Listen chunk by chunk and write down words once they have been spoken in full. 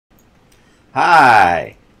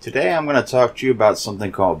Hi! Today I'm going to talk to you about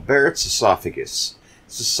something called Barrett's esophagus.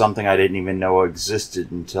 This is something I didn't even know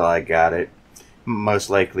existed until I got it. Most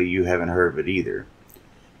likely you haven't heard of it either.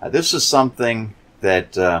 This is something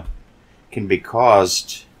that can be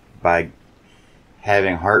caused by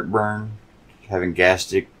having heartburn, having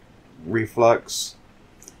gastric reflux.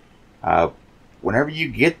 Whenever you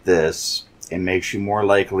get this, it makes you more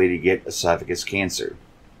likely to get esophagus cancer.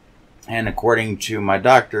 And according to my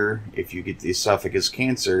doctor, if you get the esophagus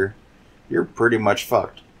cancer, you're pretty much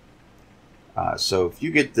fucked. So if you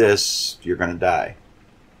get this, you're going to die.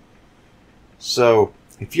 So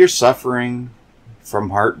if you're suffering from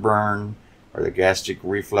heartburn or the gastric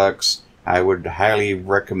reflux, I would highly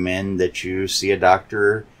recommend that you see a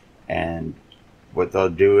doctor. And what they'll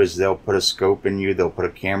do is they'll put a scope in you, they'll put a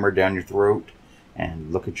camera down your throat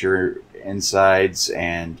and look at your insides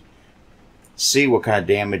and see what kind of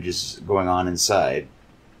damage is going on inside.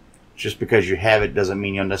 Just because you have it doesn't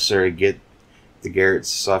mean you'll necessarily get the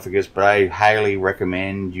Barrett's esophagus, but I highly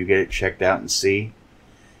recommend you get it checked out and see.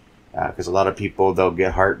 Because a lot of people, they'll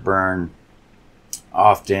get heartburn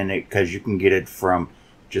often because you can get it from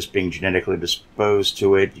just being genetically disposed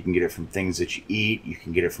to it. You can get it from things that you eat. You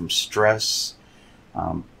can get it from stress.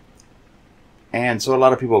 And so a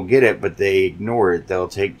lot of people get it, but they ignore it. They'll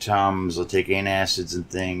take Tums, they'll take antacids and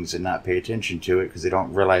things and not pay attention to it because they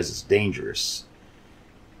don't realize it's dangerous.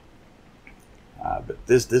 But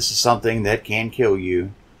this is something that can kill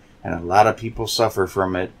you, and a lot of people suffer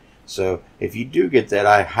from it. So if you do get that,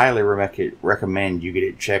 I highly recommend you get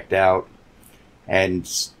it checked out, and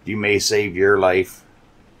you may save your life.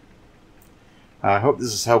 I hope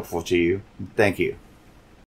this is helpful to you. Thank you.